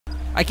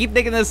I keep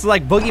thinking this is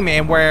like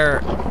Boogeyman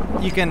where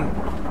you can,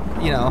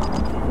 you know.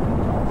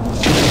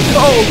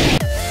 Oh!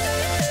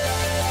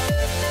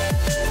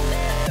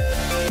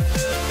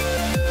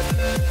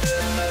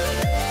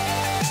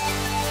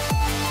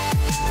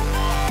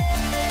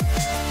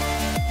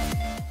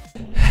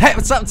 Hey,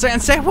 what's up,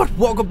 AaronSayWhat?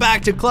 Welcome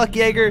back to Cluck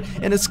Yegger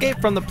and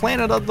Escape from the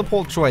Planet of the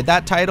Poultroid.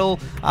 That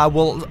title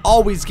will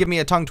always give me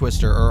a tongue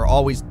twister or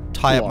always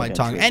tie up my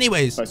tongue.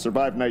 Anyways, I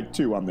survived night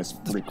 2 on this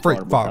freak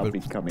farm without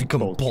becoming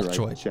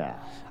Poultroid.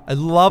 I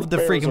love the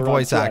freaking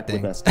voice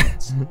acting.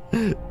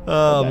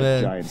 Oh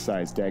man.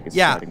 Giant-sized egg is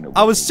yeah,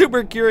 I was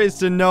super curious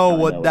to know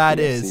what that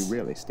is.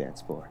 Really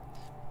stands for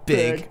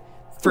Big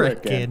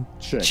frickin'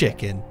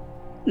 chicken.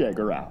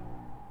 Yegger out.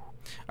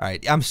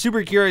 Alright, I'm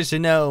super curious to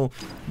know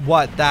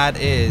what that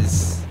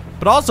is.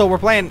 But also, we're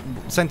playing,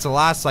 since the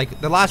last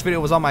video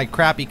was on my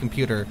crappy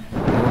computer.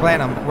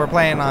 We're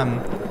playing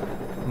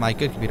on my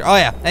good computer. Oh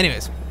yeah,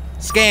 anyways.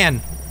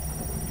 Scan.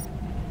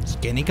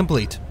 Scanning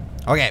complete.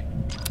 Okay.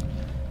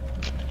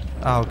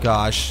 Oh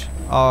gosh.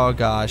 Oh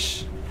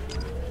gosh.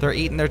 They're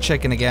eating their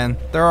chicken again.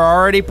 They're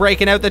already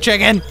breaking out the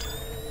chicken!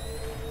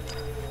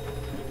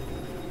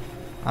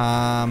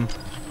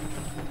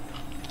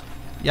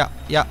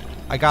 Yeah,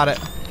 I got it.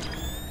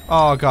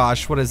 Oh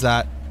gosh, what is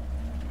that?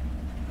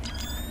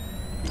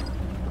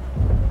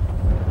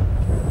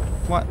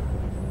 What?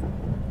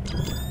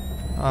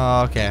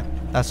 Oh, okay.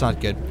 That's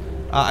not good.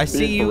 I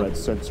see you. The infrared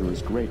sensor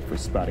is great for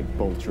spotting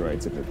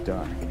Poultroids in the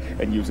dark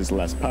and uses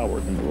less power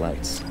than the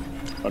lights.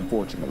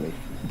 Unfortunately,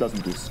 it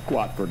doesn't do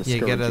squat for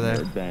discouraging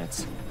their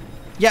advance.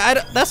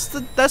 Yeah, that's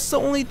the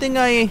only thing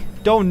I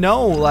don't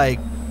know, like.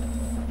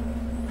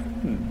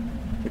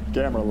 The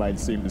camera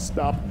lights seem to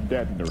stop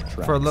dead in their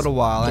tracks. For a little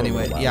while,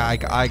 anyway. Yeah,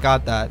 I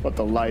got that. But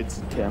the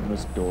lights,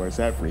 cameras, doors,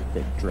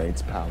 everything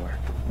drains power.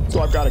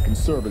 So I've got to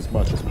conserve as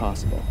much as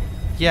possible.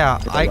 Yeah,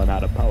 if I run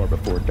out of power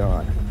before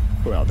dawn,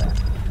 well then,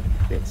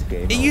 it's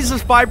game over. It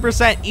uses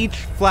 5% each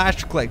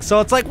flash click, so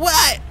it's like,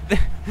 what?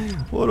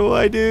 What do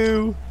I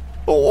do?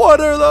 What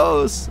are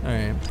those?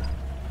 Alright.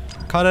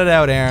 Cut it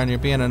out, Aaron. You're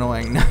being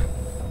annoying.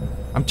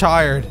 I'm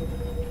tired.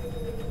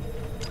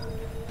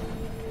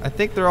 I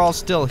think they're all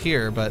still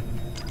here, but...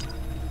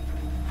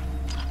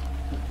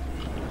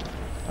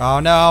 Oh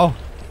no.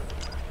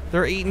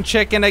 They're eating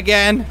chicken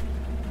again.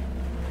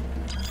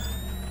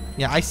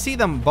 Yeah, I see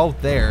them both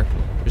there.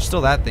 There's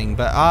still that thing,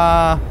 but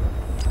I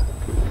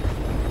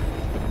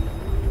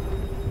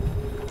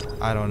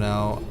don't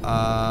know.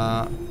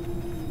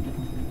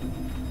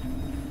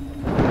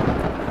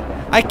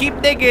 I keep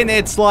thinking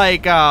it's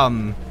like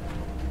I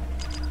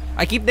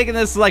keep thinking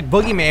this is like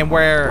Boogeyman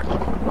where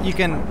you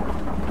can,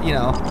 you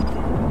know.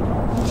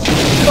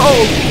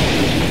 Oh!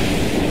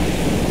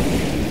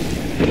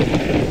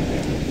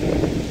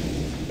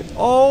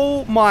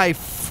 Oh my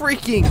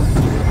freaking...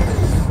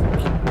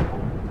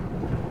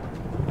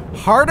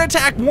 Heart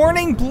attack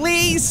warning,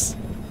 please!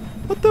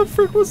 What the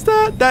frick was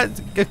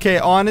that? Okay,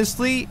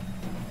 honestly...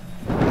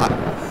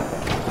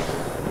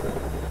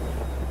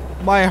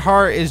 my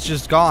heart is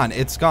just gone.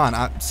 It's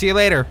gone. See you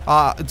later.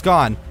 It's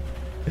gone.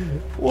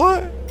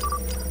 What?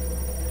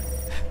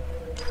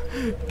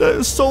 That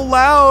is so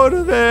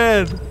loud,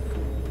 man.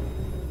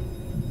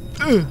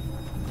 Ugh.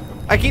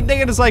 I keep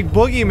thinking it's like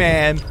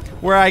Boogeyman,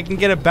 where I can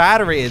get a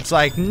battery. It's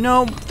like,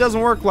 nope, it doesn't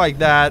work like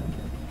that.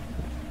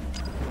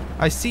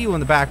 I see you in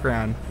the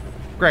background.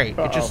 Great.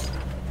 It just...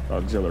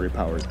 Auxiliary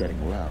power is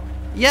getting low.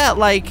 Yeah,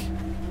 like...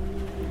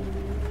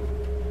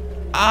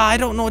 I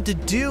don't know what to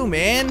do,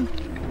 man.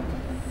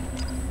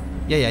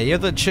 Yeah, you're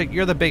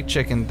the big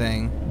chicken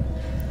thing.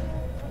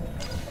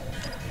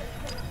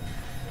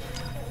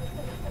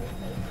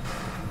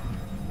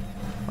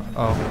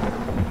 Oh.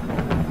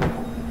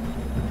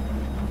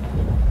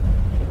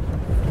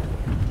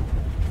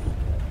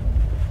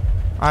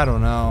 I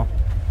don't know.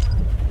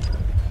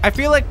 I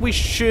feel like we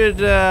should,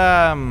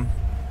 because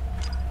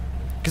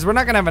we're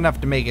not gonna have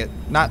enough to make it,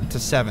 not to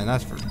 7,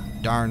 that's for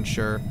darn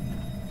sure.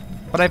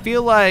 But I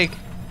feel like,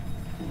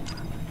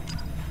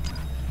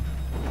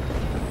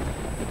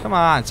 come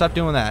on, stop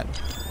doing that.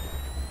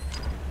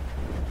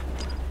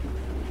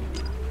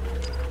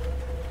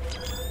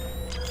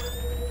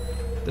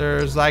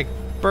 There's like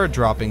bird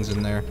droppings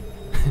in there.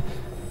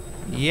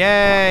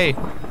 Yay!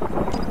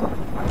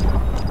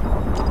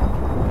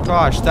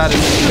 Gosh, that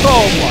is so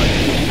much.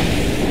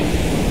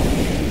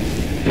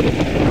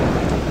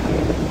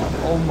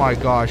 Oh my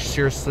gosh,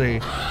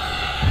 seriously.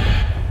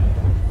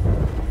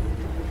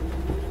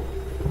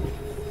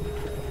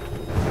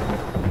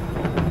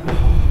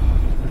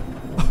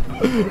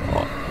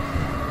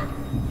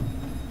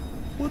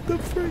 What the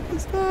frick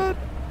is that?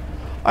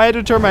 I had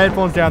to turn my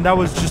headphones down. That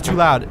was just too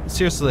loud.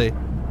 Seriously.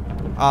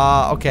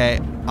 Okay.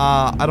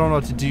 I don't know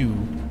what to do.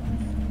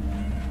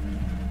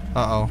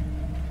 Uh-oh.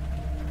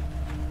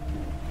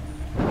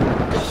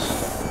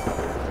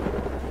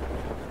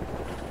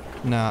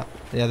 No.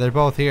 Yeah, they're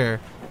both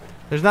here.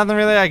 There's nothing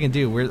really I can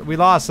do. We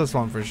lost this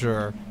one for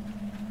sure.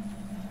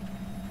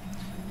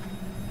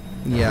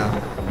 Yeah.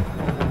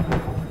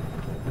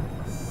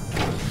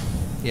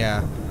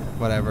 Yeah.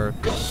 Whatever.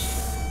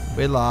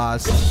 We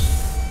lost.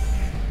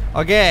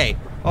 Okay.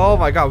 Oh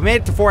my god, we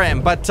made it to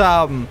 4M, but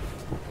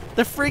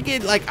the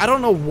freaking, like, I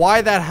don't know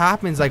why that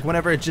happens, like,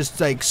 whenever it just,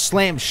 like,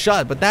 slams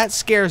shut, but that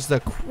scares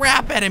the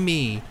crap out of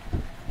me.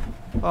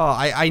 Oh,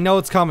 I know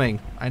it's coming.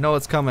 I know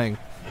it's coming.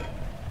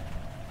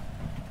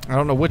 I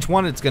don't know which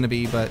one it's gonna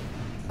be, but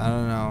I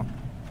don't know.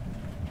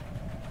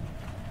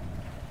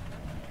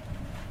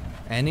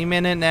 Any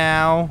minute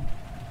now.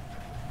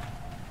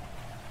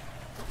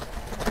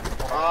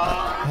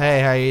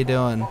 Hey, how you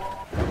doing?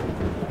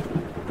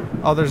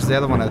 Oh, there's the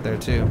other one out there,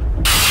 too.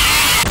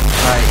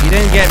 Alright, you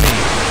didn't get me.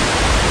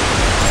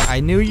 I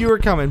knew you were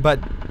coming, but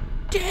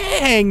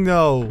dang,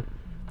 though.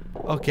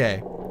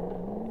 Okay.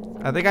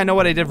 I think I know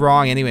what I did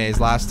wrong anyways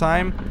last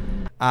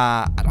time.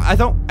 I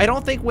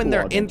don't think when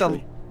they're in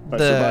the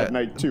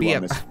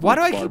BF. Why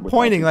do I keep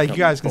pointing like you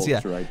guys can see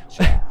that?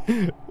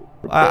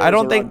 I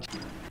don't think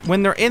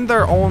when they're in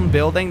their own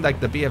building, like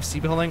the BFC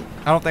building,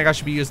 I don't think I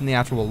should be using the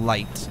actual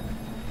light.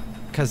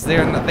 Because they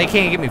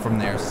can't get me from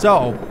there.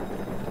 So,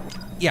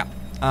 yeah.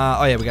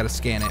 Oh yeah, we gotta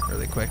scan it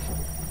really quick.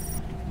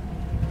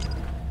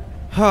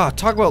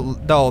 Talk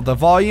about though the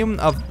volume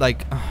of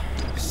like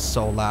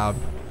so loud.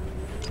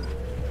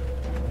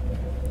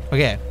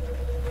 Okay,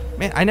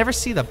 man, I never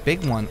see the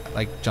big one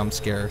like jump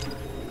scare.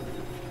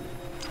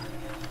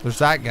 There's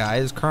that guy.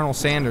 There's Colonel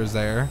Sanders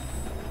there.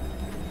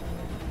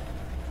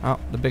 Oh,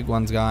 the big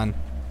one's gone.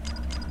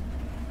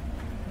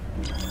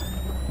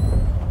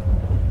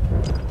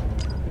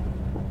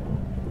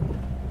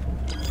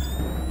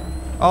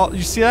 Oh,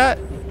 you see that?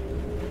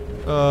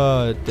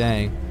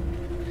 Dang.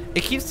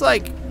 It keeps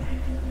like.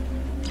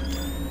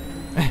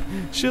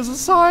 She has a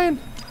sign.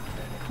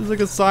 There's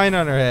like a sign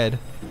on her head.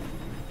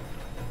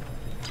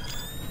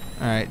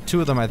 Alright,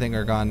 2 of them I think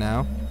are gone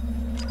now.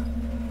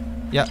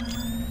 Yep.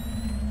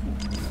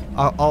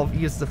 I'll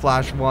use the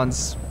flash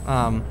once.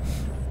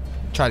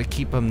 Try to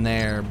keep them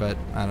there, but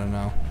I don't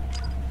know.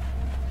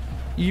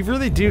 You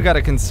really do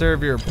gotta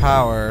conserve your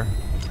power.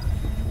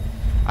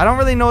 I don't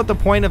really know what the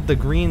point of the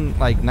green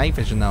like night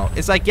vision though.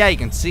 It's like, yeah, you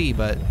can see,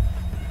 but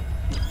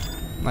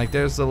like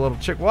there's a little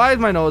chick. Why is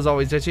my nose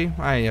always itchy?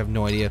 I have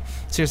no idea.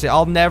 Seriously,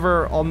 I'll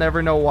never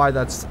know why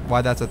that's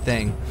a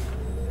thing.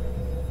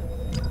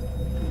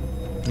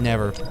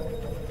 Never.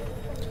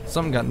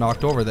 Something got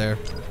knocked over there.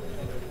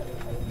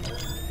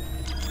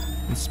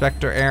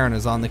 Inspector Aaron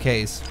is on the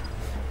case.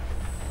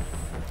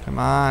 Come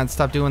on,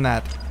 stop doing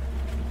that.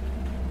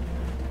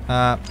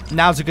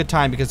 Now's a good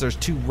time because there's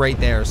 2 right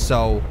there,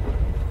 so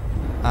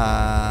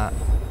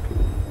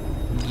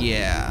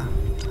yeah.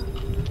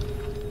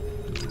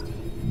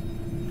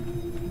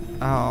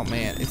 Oh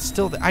man, it's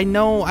still I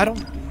know, I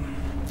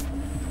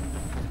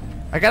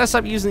gotta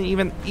stop using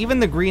even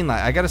the green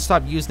light. I gotta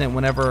stop using it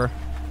whenever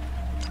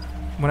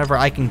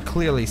I can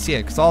clearly see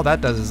it, because all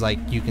that does is like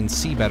you can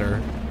see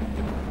better.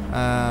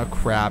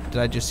 Crap,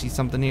 did I just see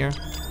something here?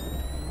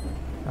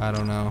 I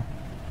don't know.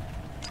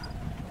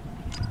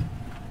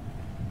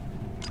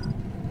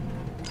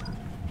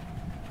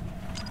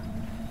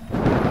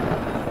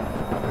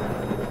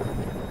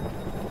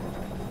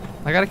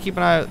 I gotta keep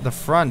an eye at the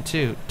front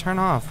too. Turn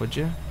off, would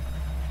you?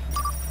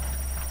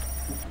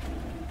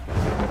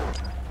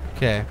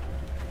 Okay.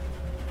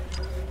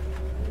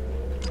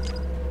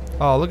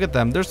 Oh, look at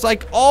them. There's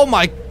like, oh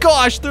my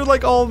gosh, they're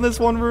like all in this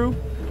one room.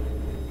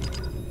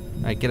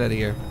 Alright, get out of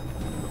here.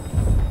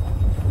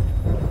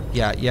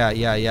 Yeah.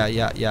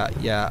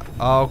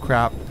 Oh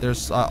crap.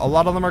 There's a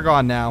lot of them are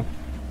gone now.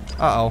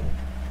 Uh-oh.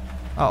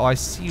 Uh-oh, I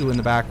see you in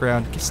the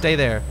background. Stay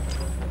there.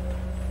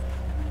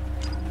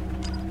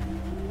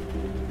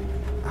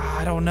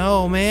 I don't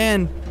know,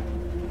 man.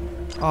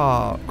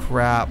 Oh,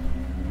 crap.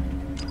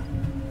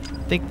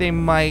 Think they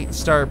might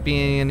start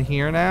being in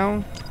here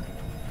now?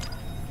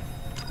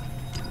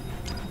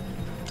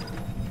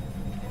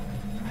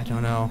 I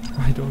don't know.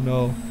 I don't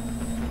know.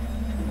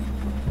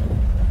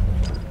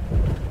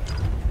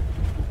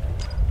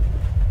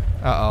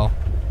 Uh-oh.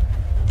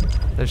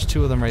 There's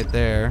 2 of them right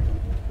there.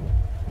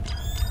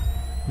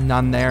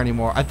 None there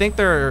anymore. I think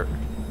they're...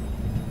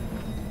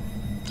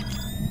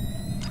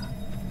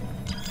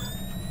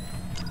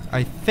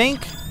 I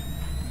think...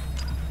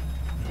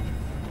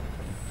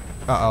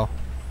 Uh-oh.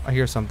 I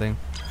hear something.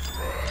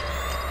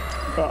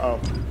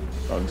 Uh-oh.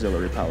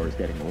 Auxiliary power is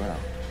getting low.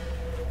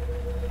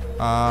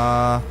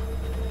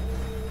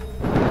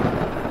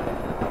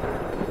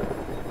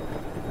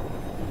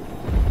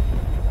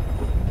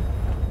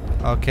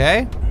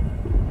 Okay.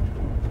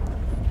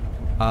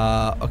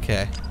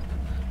 Okay.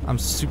 I'm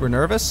super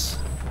nervous.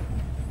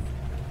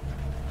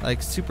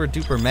 Like super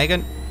duper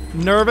mega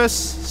nervous.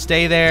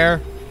 Stay there.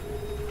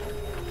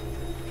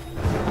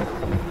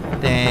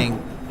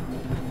 Dang.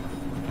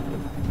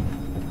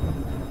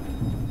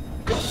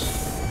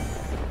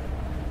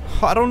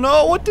 I don't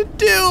know what to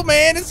do,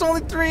 man. It's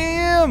only 3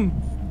 AM.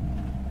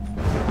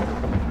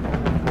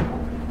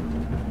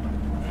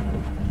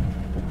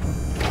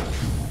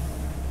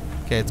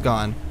 Okay, it's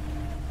gone.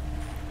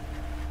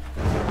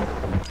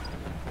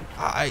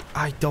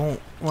 I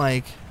don't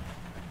like.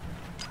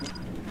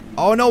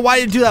 Oh no, why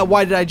did I do that?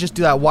 Why did I just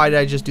do that? Why did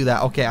I just do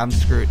that? Okay, I'm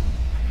screwed.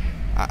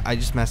 I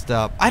just messed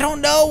up. I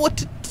don't know what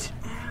to do.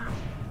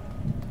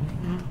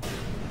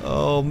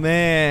 Oh,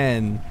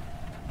 man.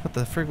 What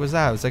the frick was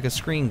that? It was like a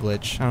screen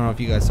glitch. I don't know if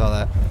you guys saw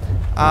that.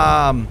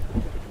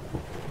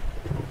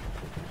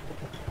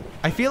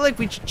 I feel like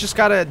we just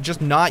gotta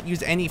not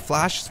use any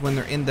flashes when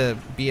they're in the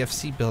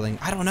BFC building.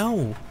 I don't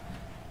know.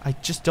 I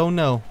just don't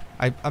know.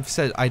 I've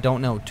said I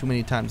don't know too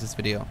many times this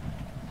video.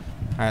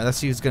 Alright, let's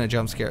see who's gonna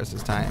jump scare us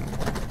this time.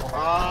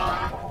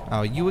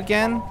 Oh, you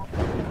again?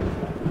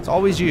 It's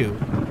always you.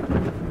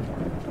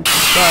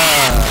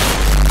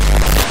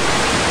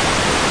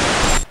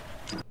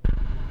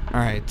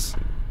 Alright.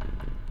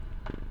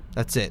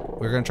 That's it.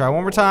 We're gonna try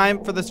one more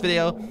time for this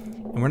video,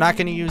 and we're not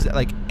gonna use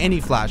like any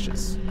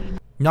flashes.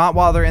 Not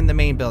while they're in the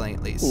main building,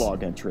 at least.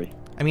 Log entry.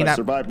 I mean, I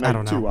survived I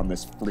don't night 2 know. on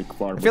this freak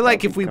farm. I feel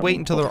like if we wait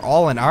until they're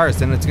all in ours,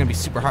 then it's gonna be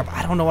super hard. But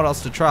I don't know what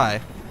else to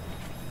try.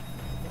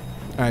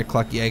 All right,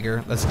 Cluck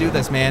Yegger, let's do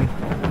this, man.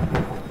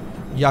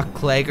 Yuck,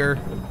 Klager.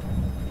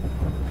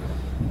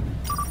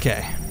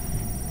 Okay.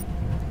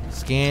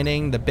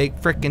 Scanning the big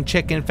frickin'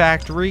 chicken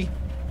factory.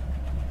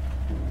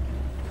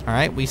 All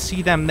right, we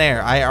see them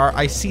there.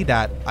 I see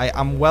that.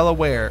 I'm well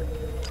aware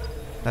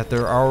that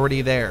they're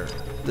already there.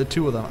 The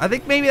two of them. I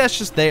think maybe that's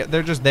just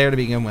they're just there to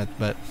begin with,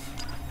 but.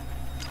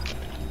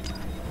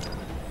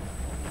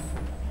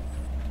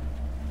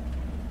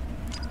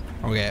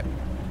 Okay.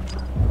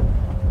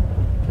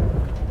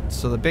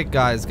 So the big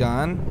guy's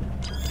gone.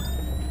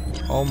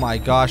 Oh my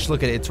gosh,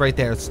 look at it. It's right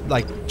there. It's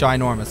like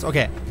ginormous.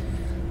 Okay.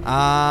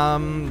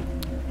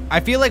 I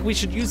feel like we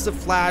should use the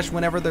flash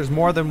whenever there's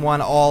more than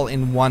one all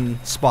in one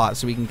spot,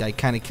 so we can like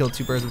kind of kill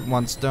two birds with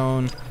one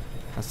stone.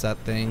 That's that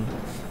thing.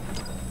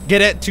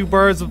 Get it? Two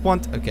birds with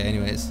one. Okay,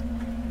 anyways.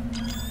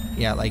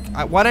 Yeah, like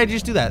why did I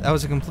just do that? That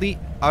was a complete,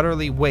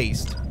 utterly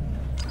waste.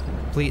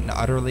 Complete and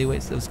utterly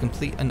waste. It was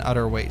complete and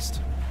utter waste.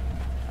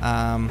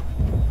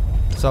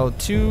 So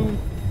two.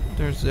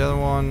 There's the other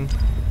one.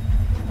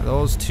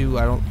 Those two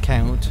I don't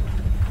count.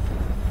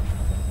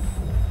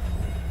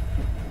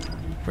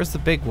 Where's the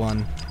big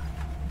one?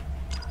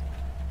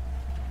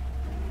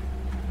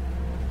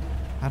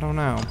 I don't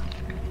know.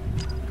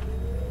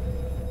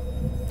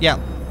 Yeah,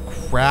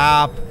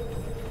 crap.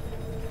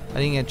 I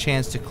didn't get a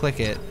chance to click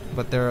it,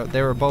 but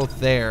they were both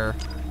there.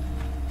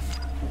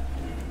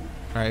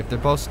 All right, if they're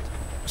both.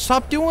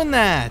 Stop doing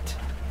that!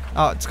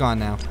 Oh, it's gone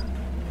now.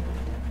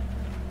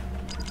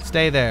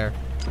 Stay there.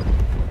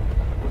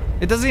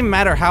 It doesn't even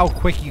matter how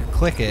quick you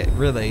click it,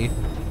 really.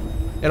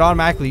 It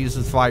automatically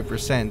uses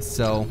 5%,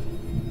 so.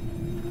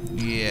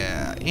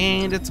 Yeah,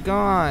 and it's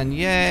gone.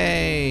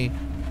 Yay!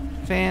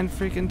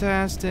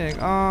 Fan-freaking-tastic.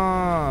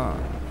 Ah.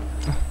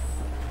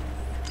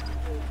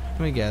 Let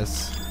me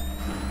guess.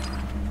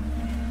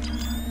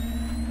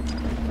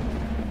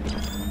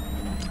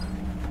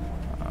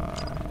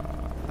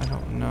 I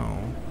don't know.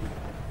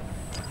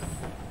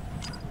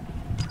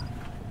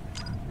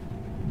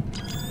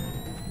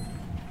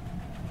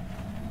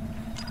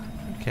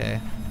 Okay.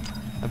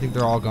 I think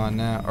they're all gone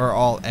now, or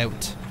all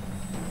out.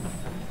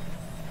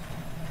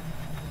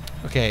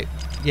 Okay.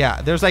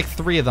 Yeah, there's like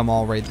 3 of them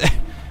all right there.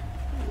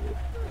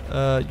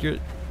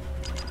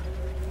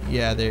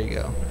 Yeah, there you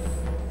go.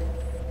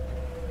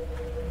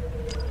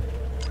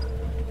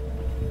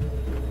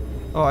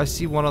 Oh, I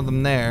see one of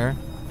them there.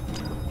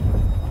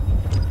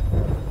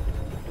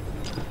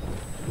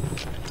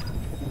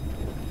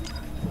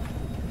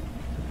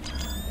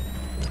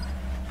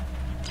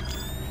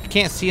 You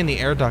can't see in the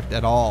air duct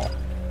at all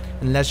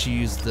unless you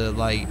use the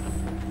light.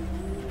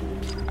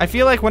 I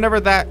feel like whenever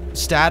that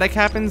static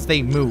happens,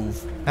 they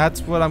move.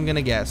 That's what I'm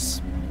gonna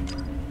guess.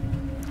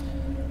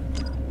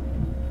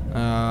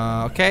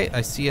 Okay,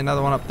 I see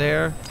another one up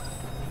there.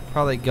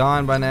 Probably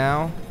gone by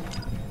now.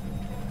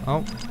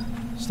 Oh,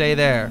 stay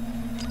there.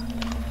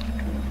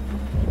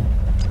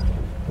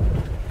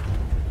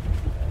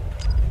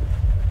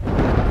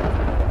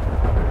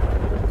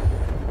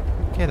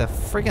 Okay, the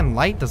friggin'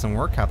 light doesn't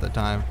work half the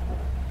time.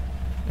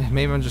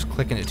 Maybe I'm just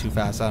clicking it too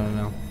fast, I don't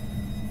know.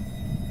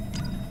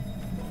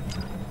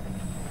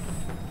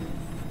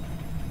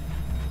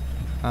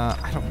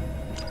 I don't...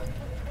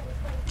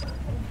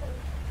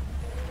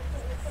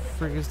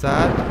 Frig is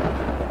that?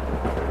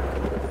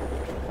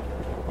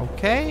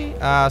 Okay,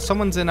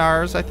 someone's in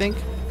ours, I think.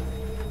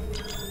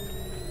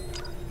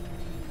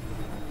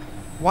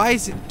 Why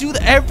is it do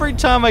that every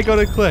time I go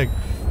to click?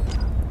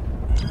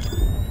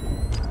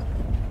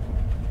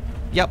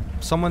 Yep,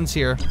 someone's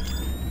here.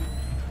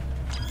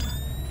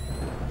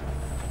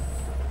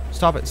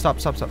 Stop it, stop.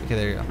 Okay,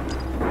 there you go.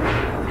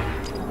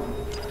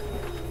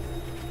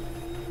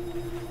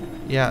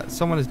 Yeah,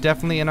 someone is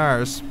definitely in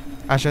ours.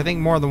 Actually, I think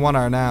more than one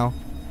are now.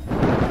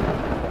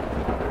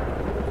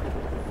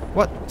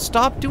 What?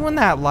 Stop doing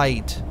that,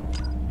 light.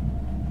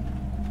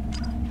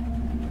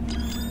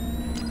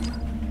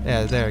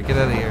 Yeah, there. Get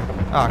out of here.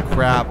 Oh,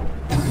 crap.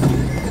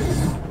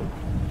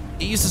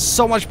 It uses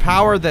so much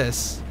power,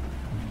 this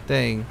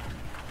thing.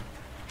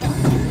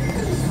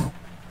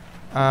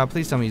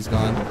 Please tell me he's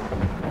gone.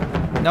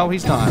 No,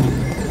 he's not.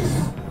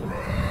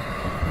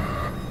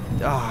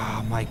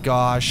 Oh, my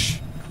gosh.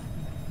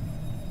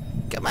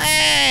 Come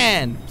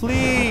on,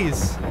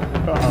 please.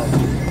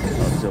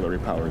 Auxiliary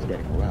power is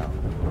getting low.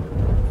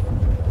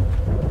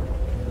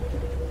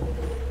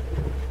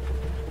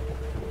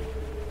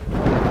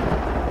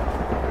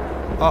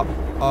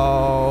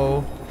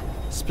 Uh-oh.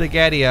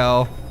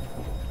 Spaghetti-o.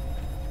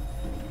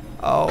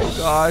 Oh,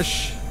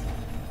 gosh.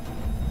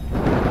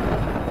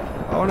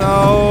 Oh,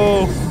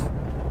 no.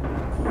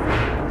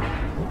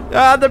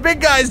 Ah, the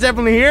big guy's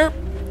definitely here.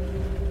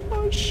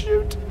 Oh,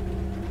 shoot.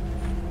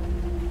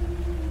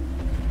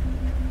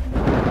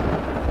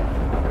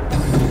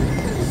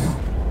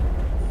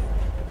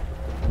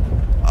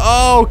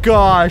 Oh,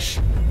 gosh.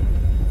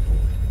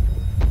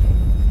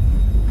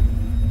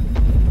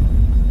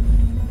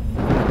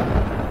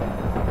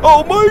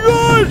 Oh my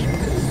gosh!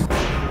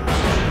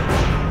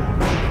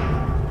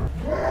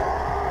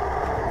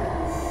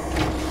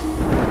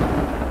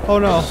 Oh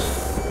no.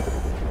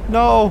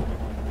 No.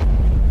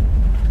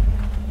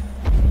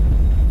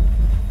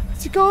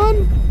 Is he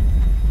gone?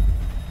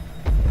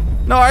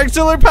 No, our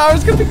auxiliary power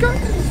is gonna be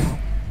gone.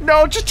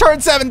 No, just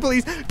turn 7,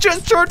 please.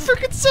 Just turn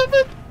freaking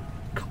 7.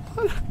 Come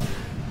on.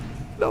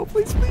 No,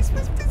 please, please,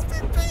 please, please,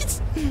 please,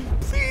 please.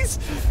 Please,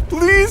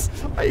 please.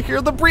 I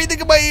hear the breathing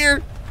in my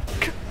ear.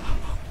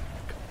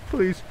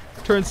 Please,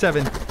 turn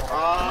 7.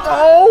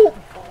 No!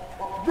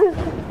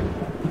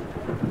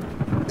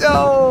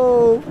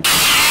 No!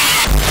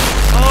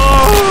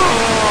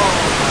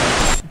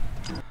 Oh!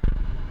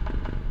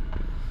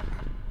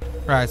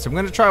 Alright, so I'm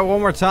gonna try one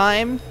more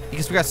time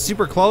because we got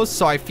super close,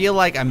 so I feel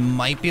like I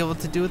might be able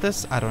to do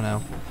this. I don't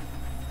know.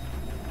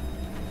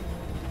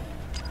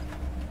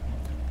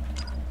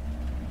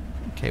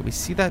 Okay, we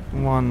see that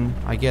one.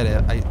 I get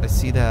it. I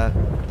see that.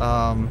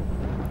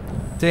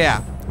 So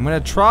yeah. I'm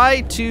gonna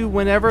try to,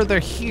 whenever they're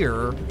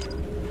here,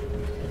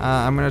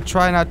 I'm gonna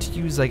try not to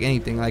use like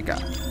anything like okay,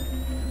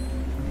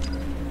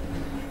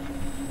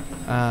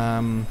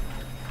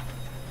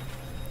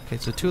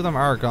 so 2 of them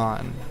are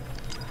gone.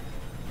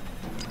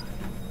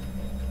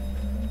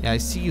 Yeah, I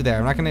see you there.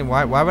 I'm not gonna,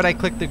 why would I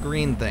click the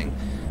green thing?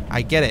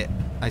 I get it.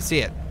 I see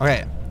it.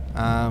 Okay.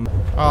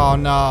 Oh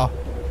no.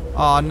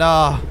 Oh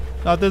no.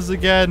 Not this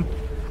again.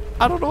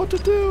 I don't know what to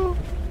do.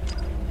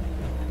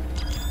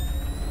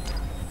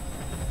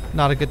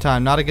 Not a good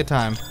time, not a good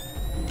time.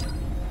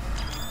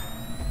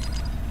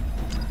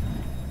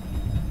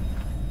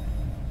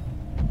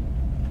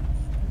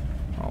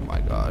 Oh my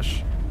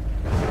gosh.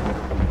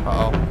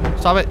 Uh-oh.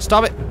 Stop it,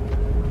 stop it!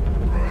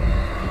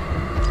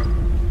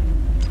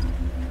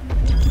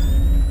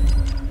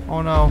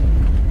 Oh no.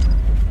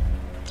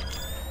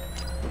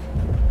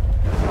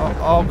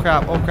 Oh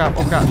crap, oh crap,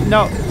 oh crap.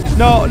 No,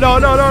 no, no,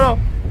 no, no, no!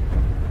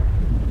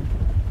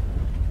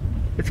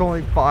 It's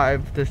only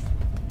 5, this...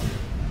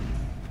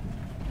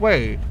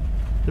 Wait,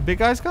 the big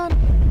guy's gone?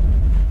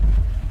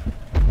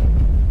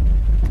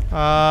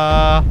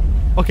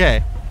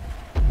 Okay.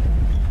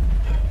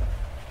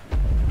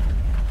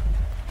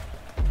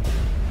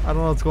 I don't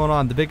know what's going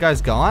on. The big guy's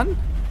gone?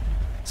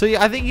 So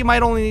yeah, I think you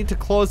might only need to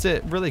close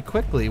it really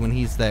quickly when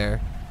he's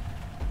there.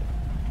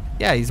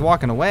 Yeah, he's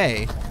walking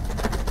away.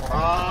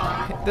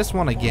 Hit this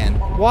one again.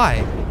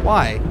 Why?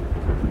 Why?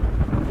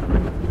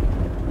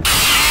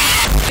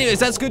 Anyways,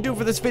 that's gonna do it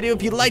for this video.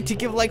 If you'd like to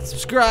give a like,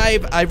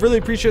 subscribe. I really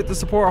appreciate the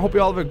support. I hope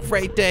you all have a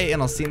great day,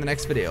 and I'll see you in the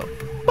next video.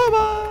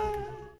 Bye-bye!